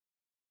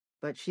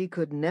But she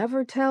could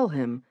never tell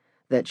him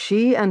that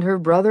she and her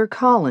brother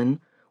Colin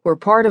were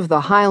part of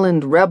the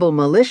Highland rebel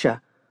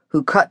militia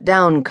who cut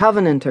down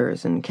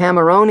Covenanters and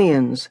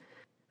Cameronians,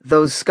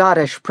 those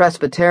Scottish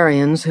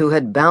Presbyterians who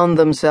had bound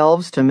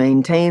themselves to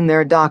maintain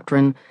their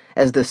doctrine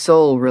as the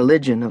sole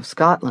religion of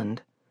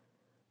Scotland.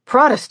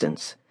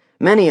 Protestants,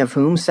 many of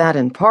whom sat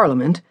in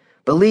Parliament,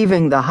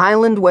 believing the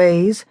Highland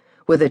ways,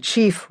 with a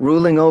chief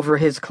ruling over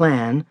his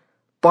clan,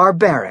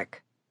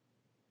 barbaric.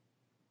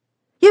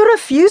 "You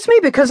refuse me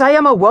because I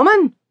am a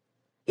woman?"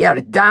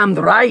 "You're damned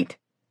right,"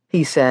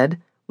 he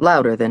said,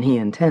 louder than he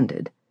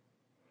intended.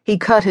 He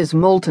cut his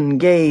molten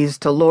gaze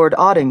to Lord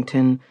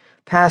Oddington,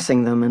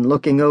 passing them and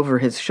looking over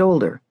his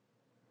shoulder.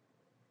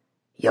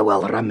 "You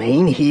will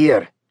remain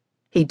here,"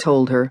 he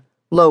told her,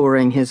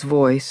 lowering his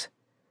voice.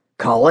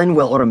 "Colin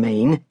will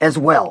remain as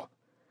well.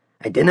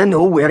 I dinna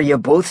know where you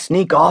both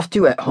sneak off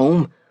to at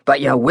home,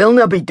 but you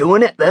willna be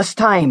doing it this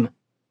time."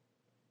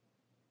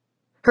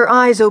 Her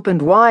eyes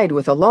opened wide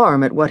with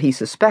alarm at what he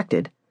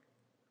suspected,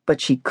 but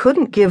she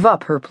couldn't give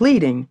up her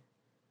pleading.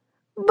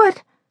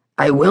 "But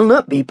I will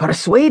not be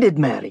persuaded,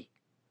 Mary."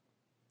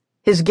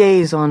 His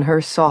gaze on her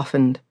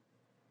softened.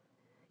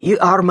 "You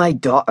are my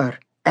daughter,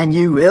 and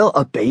you will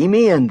obey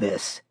me in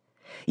this.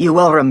 You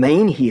will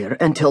remain here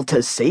until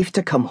 'tis safe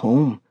to come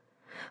home.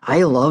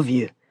 I love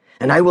you,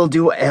 and I will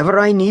do whatever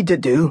I need to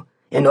do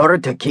in order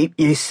to keep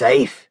you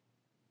safe."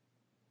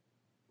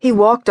 He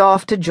walked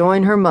off to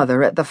join her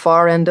mother at the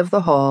far end of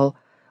the hall,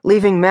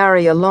 leaving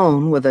Mary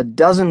alone with a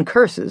dozen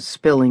curses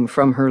spilling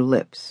from her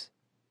lips.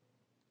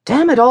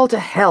 Damn it all to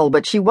hell,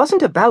 but she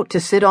wasn't about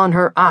to sit on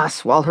her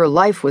ass while her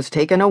life was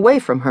taken away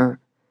from her.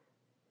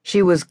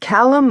 She was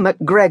Callum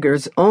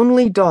MacGregor's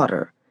only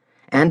daughter,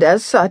 and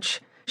as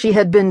such, she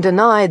had been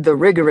denied the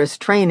rigorous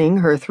training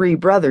her three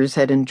brothers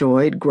had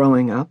enjoyed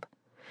growing up,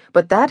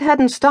 but that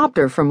hadn't stopped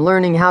her from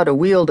learning how to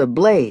wield a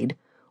blade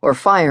or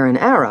fire an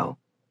arrow.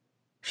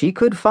 She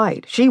could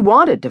fight. She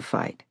wanted to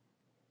fight.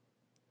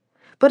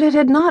 But it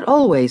had not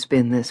always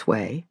been this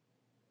way.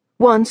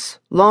 Once,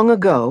 long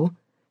ago,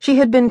 she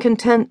had been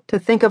content to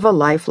think of a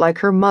life like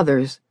her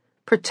mother's,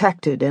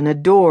 protected and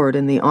adored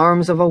in the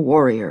arms of a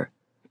warrior.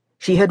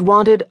 She had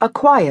wanted a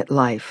quiet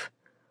life,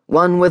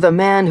 one with a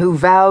man who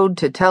vowed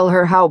to tell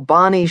her how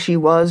bonny she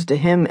was to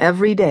him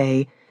every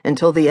day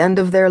until the end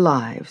of their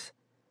lives.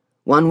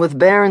 One with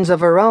bairns of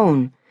her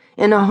own,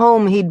 in a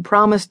home he'd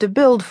promised to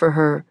build for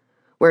her,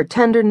 where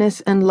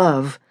tenderness and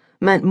love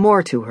meant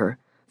more to her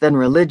than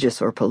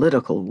religious or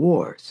political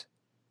wars.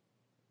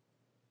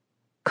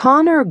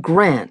 Connor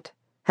Grant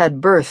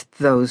had birthed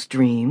those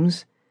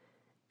dreams,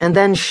 and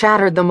then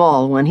shattered them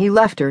all when he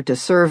left her to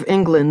serve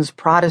England's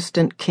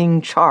Protestant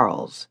King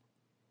Charles.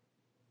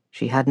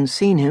 She hadn't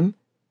seen him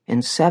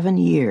in 7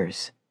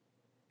 years.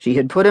 She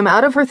had put him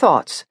out of her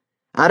thoughts,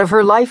 out of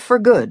her life for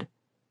good.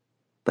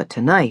 But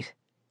tonight,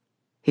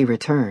 he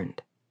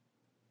returned.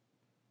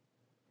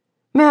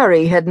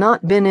 Mary had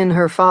not been in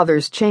her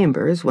father's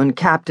chambers when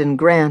Captain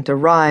Grant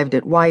arrived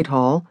at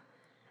Whitehall,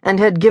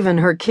 and had given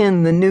her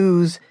kin the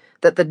news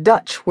that the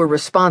Dutch were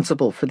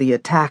responsible for the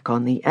attack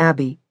on the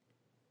Abbey.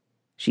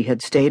 She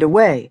had stayed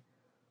away,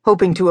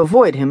 hoping to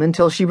avoid him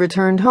until she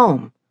returned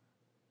home.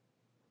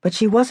 But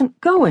she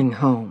wasn't going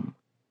home.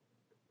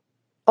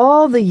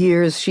 All the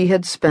years she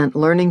had spent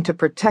learning to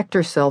protect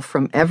herself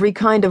from every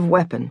kind of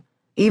weapon,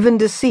 even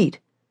deceit,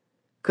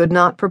 could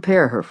not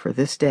prepare her for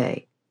this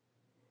day.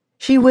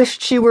 She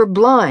wished she were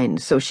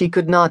blind so she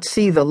could not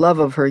see the love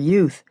of her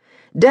youth,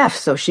 deaf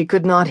so she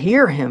could not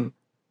hear him.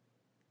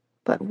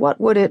 But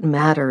what would it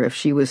matter if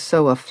she was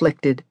so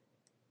afflicted?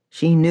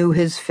 She knew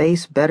his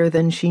face better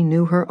than she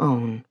knew her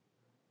own.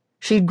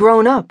 She'd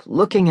grown up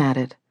looking at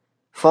it,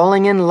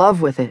 falling in love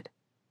with it.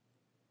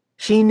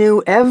 She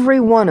knew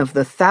every one of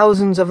the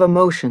thousands of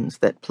emotions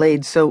that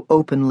played so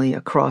openly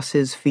across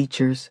his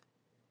features.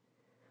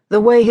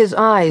 The way his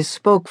eyes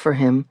spoke for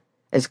him,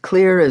 as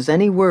clear as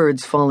any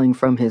words falling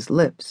from his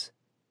lips.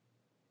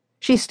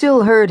 She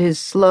still heard his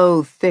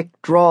slow, thick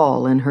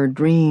drawl in her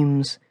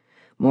dreams,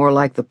 more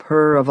like the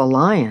purr of a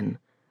lion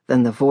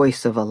than the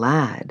voice of a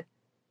lad.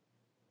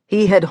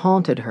 He had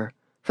haunted her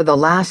for the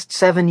last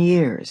 7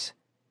 years,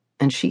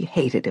 and she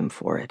hated him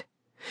for it.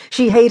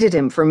 She hated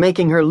him for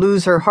making her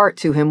lose her heart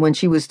to him when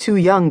she was too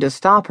young to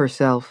stop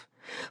herself,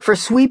 for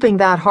sweeping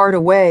that heart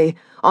away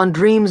on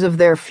dreams of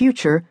their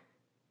future,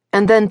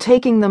 and then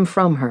taking them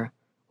from her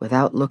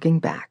without looking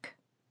back.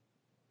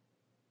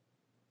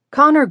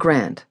 Connor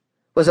Grant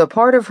was a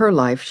part of her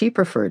life she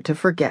preferred to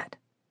forget.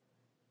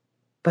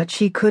 But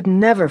she could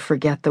never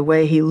forget the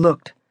way he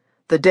looked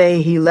the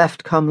day he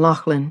left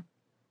Cumlachlan,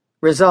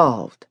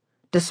 resolved,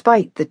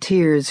 despite the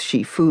tears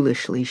she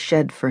foolishly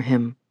shed for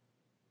him.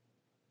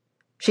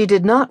 She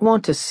did not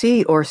want to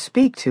see or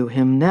speak to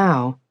him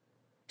now.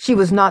 She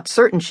was not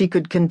certain she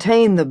could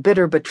contain the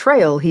bitter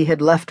betrayal he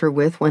had left her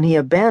with when he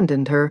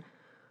abandoned her,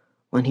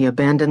 when he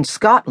abandoned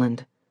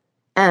Scotland,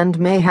 and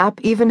mayhap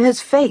even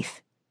his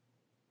faith.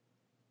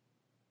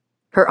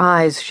 Her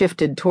eyes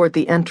shifted toward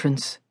the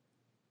entrance.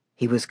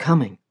 He was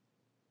coming.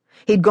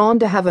 He'd gone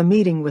to have a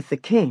meeting with the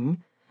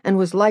king, and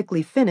was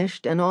likely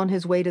finished and on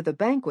his way to the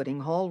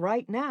banqueting hall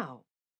right now.